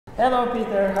Hello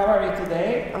Peter, how are you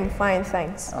today? I'm fine,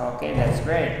 thanks. Okay, that's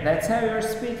great. Let's have your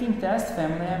speaking test,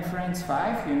 Family and Friends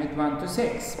 5, Unit 1 to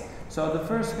 6. So the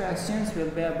first questions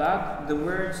will be about the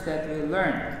words that we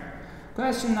learned.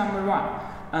 Question number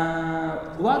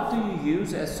 1. What do you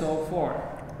use a saw for?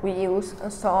 We use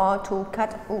a saw to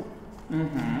cut wood.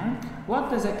 What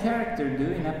does a character do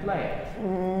in a play?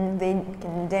 They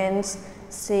can dance,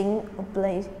 sing, or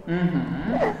play.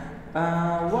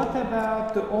 What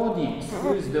about the audience?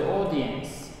 Who is the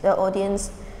audience? The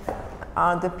audience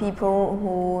are the people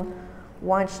who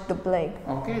watch the play.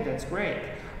 Okay, that's great.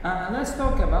 Let's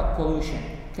talk about pollution.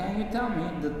 Can you tell me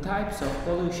the types of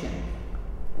pollution?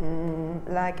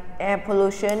 Like air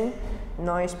pollution,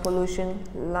 noise pollution,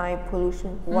 light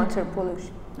pollution, water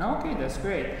pollution. Okay, that's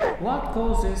great. What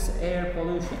causes air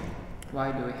pollution?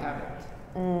 Why do we have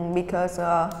it? Because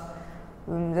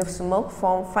the smoke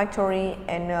from factory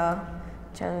and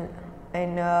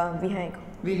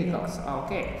Vehicles.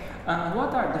 Okay.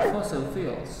 What are the fossil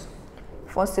fuels?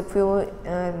 Fossil fuel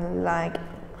like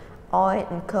oil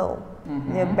and coal.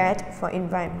 They're bad for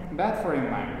environment. Bad for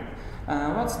environment.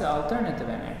 What's the alternative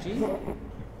energy?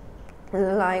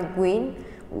 Like wind,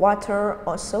 water,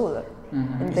 or solar.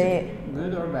 Is it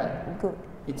good or bad? Good.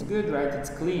 It's good, right?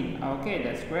 It's clean. Okay,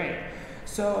 that's great.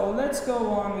 So let's go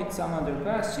on with some other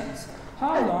questions.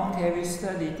 How long have you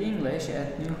studied English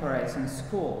at New Horizons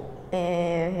School?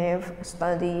 I have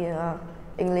studied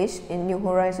English in New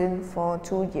Horizons for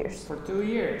 2 years. For 2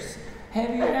 years.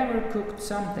 Have you ever cooked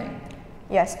something?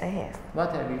 Yes, I have.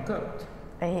 What have you cooked?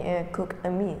 I cook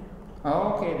a meal.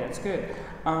 Oh, okay, that's good.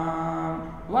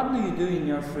 What do you do in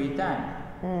your free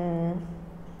time?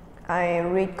 I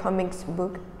read comics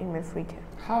book in my free time.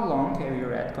 How long have you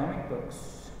read comic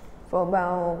books? For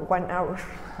about 1 hour.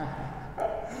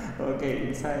 Okay,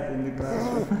 inside in the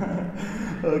classroom.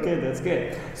 Okay, that's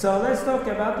good. So let's talk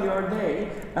about your day.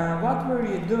 What were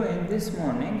you doing this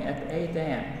morning at 8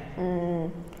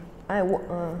 a.m.?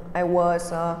 I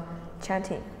was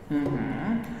chatting.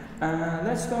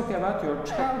 Let's talk about your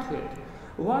childhood.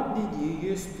 What did you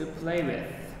used to play with?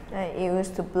 I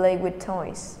used to play with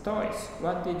toys. Toys.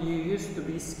 What did you used to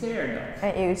be scared of?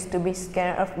 I used to be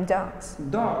scared of dogs.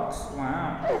 Dogs.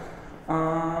 Wow.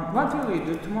 What will you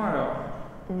do tomorrow?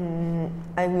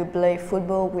 I will play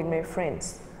football with my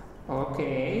friends.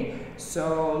 Okay,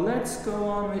 so let's go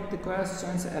on with the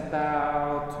questions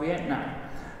about Vietnam.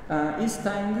 Is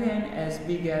Thanh Nguyen as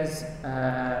big as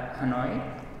Hanoi?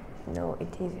 No,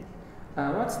 it isn't.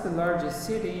 What's the largest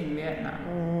city in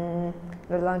Vietnam?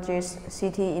 The largest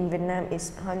city in Vietnam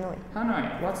is Hanoi.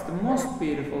 Hanoi. What's the most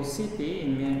beautiful city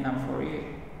in Vietnam for you?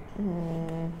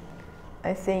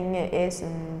 I think it is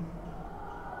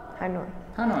Hanoi.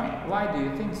 Hanoi. Why do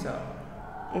you think so?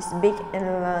 It's big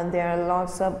and there are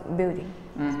lots of buildings.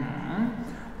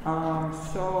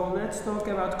 So let's talk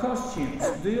about costumes.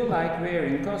 Do you like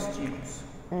wearing costumes?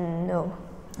 No.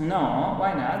 No,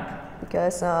 why not?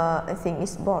 Because I think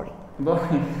it's boring.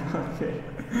 Boring, okay.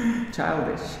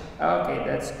 Childish. Okay,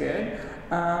 that's good.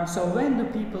 So when do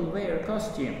people wear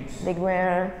costumes? They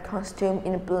wear costume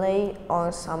in a play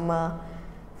or some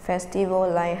festival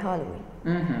like Halloween.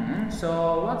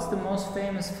 So what's the most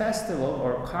famous festival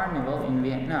or carnival in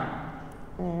Vietnam?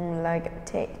 Like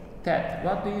Tet. Tet.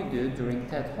 What do you do during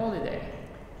Tet holiday?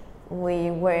 We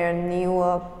wear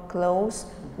new clothes,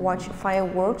 watch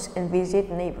fireworks, and visit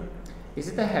neighbors. Is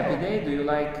it a happy day? Do you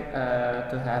like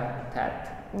to have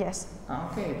Tet? Yes.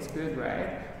 Okay, it's good,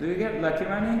 right? Do you get lucky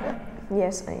money?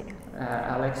 Yes, I do.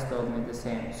 Alex told me the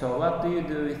same. So what do you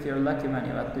do with your lucky money?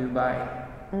 What do you buy?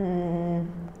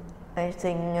 I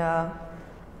think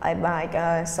I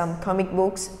buy some comic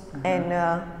books and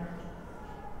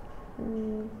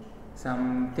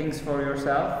some things for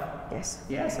yourself? Yes.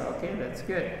 Yes, okay, that's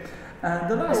good.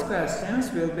 The last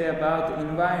questions will be about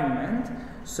environment.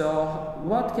 So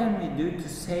what can we do to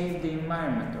save the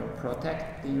environment or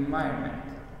protect the environment?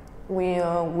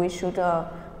 We should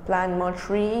plant more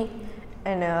tree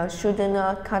and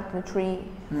shouldn't cut the tree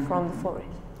from the forest.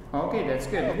 Okay, that's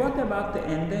good. What about the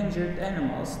endangered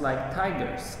animals like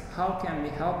tigers? How can we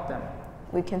help them?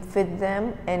 We can feed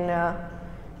them and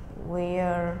we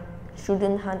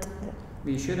shouldn't hunt them.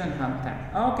 We shouldn't hunt them.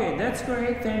 Okay, that's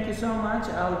great. Thank you so much,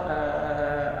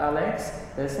 Alex.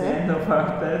 That's the end of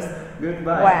our test.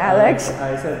 Goodbye. Why, Alex?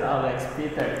 I said Alex,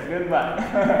 Peter. Goodbye.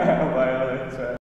 Bye, Alex.